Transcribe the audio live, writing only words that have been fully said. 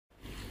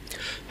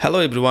Hello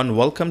everyone,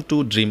 welcome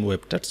to Dream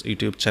Web Tuts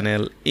YouTube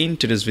channel. In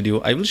today's video,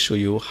 I will show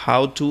you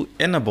how to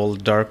enable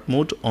dark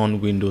mode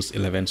on Windows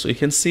 11. So you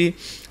can see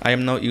I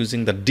am now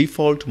using the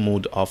default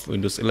mode of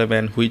Windows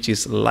 11, which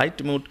is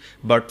light mode.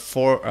 But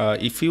for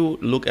if you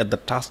look at the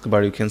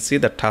taskbar, you can see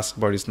the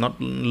taskbar is not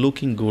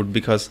looking good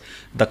because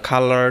the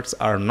colors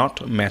are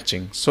not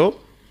matching.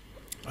 So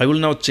I will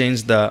now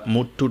change the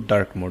mode to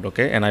dark mode,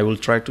 okay, and I will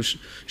try to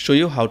show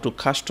you how to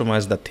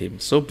customize the theme.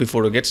 So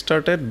before we get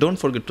started, don't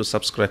forget to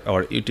subscribe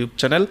our YouTube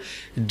channel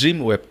Dream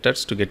Web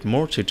Tuts to get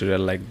more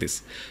tutorial like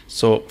this.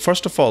 So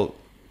first of all,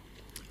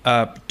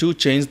 to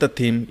change the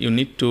theme, you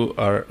need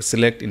to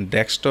select in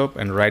desktop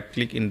and right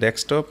click in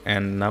desktop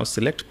and now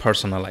select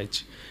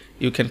personalize.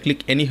 You can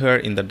click anywhere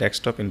in the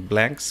desktop in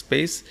blank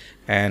space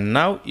and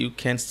now you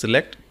can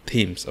select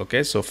themes.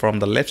 Okay, so from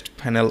the left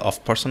panel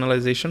of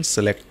personalization,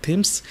 select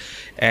themes,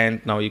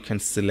 and now you can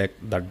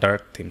select the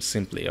dark theme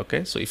simply.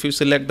 Okay, so if you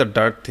select the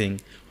dark theme,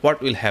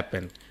 what will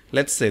happen?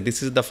 Let's say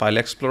this is the file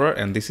explorer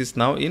and this is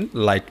now in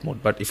light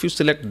mode, but if you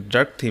select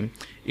dark theme,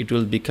 it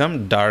will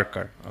become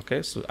darker.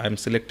 Okay, so I'm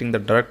selecting the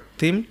dark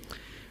theme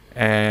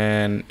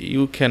and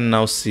you can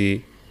now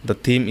see the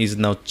theme is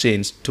now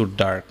changed to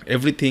dark.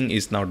 Everything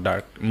is now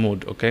dark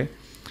mode. Okay,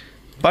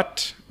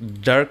 but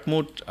dark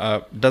mode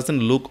doesn't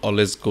look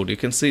always good. You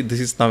can see this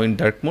is now in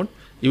dark mode.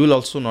 You will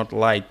also not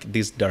like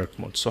this dark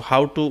mode. So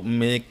how to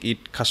make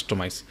it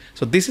customize?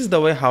 So this is the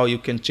way how you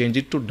can change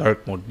it to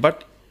dark mode.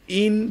 But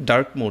in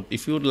dark mode,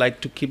 if you would like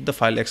to keep the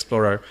file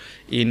explorer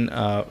in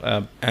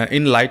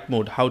light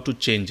mode, how to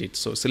change it?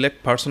 So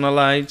select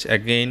personalize,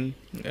 again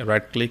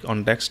right click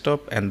on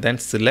desktop and then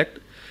select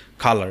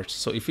colors.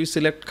 So if you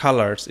select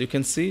colors, you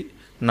can see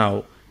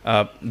now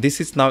this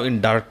is now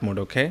in dark mode.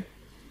 Okay,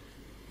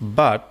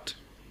 but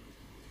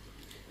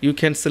you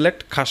can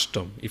select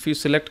custom. If you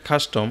select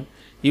custom,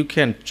 you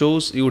can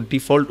choose your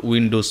default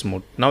Windows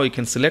mode. Now you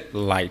can select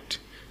light.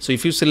 So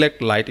if you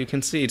select light, you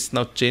can see it's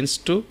now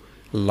changed to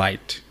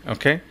light.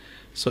 Okay,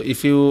 so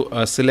if you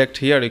select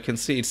here, you can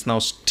see it's now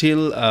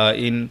still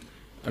in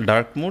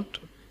dark mode.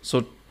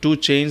 So to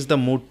change the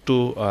mode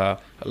to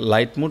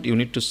light mode, you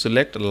need to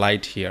select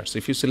light here. So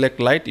if you select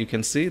light, you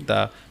can see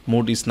the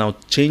mode is now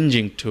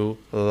changing to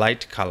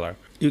light color.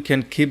 You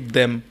can keep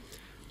them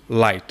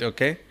light,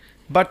 okay,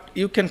 but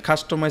you can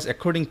customize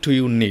according to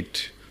your need.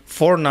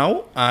 For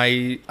now,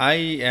 I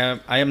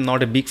am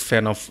not a big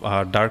fan of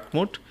dark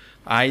mode.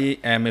 I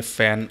am a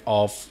fan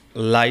of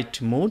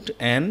light mode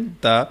and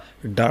the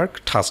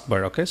dark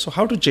taskbar. Okay, so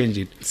how to change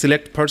it?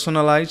 Select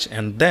personalize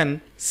and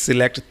then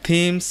select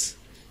themes,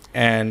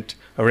 and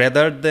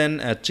rather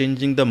than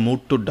changing the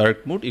mode to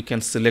dark mode, you can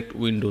select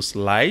Windows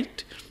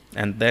light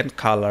and then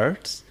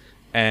colors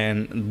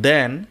and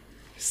then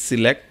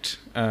select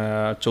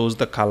choose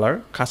the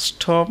color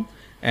custom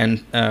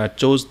and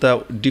choose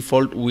the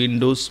default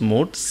Windows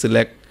mode,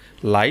 select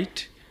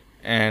light,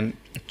 and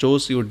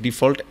choose your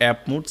default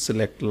app mode,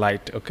 select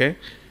light. Okay,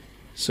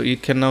 so you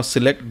can now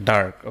select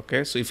dark.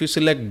 Okay, so if you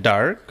select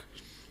dark,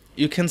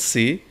 you can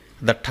see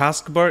the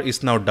taskbar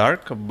is now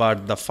dark,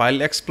 but the file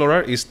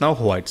explorer is now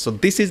white. So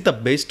this is the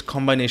best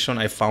combination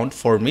I found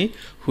for me,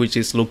 which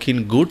is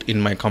looking good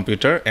in my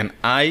computer, and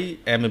I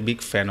am a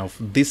big fan of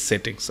these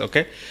settings.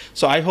 Okay,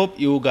 so I hope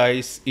you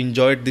guys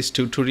enjoyed this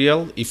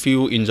tutorial. If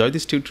you enjoyed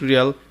this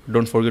tutorial,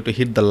 don't forget to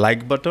hit the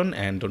like button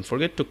and don't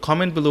forget to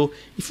comment below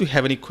if you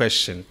have any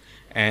question.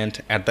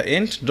 And at the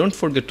end, don't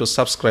forget to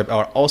subscribe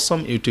our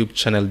awesome YouTube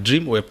channel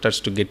Dream Web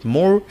Tuts to get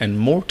more and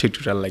more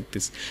tutorial like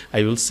this.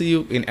 I will see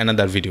you in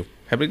another video.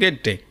 Have a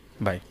great day.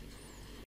 Bye.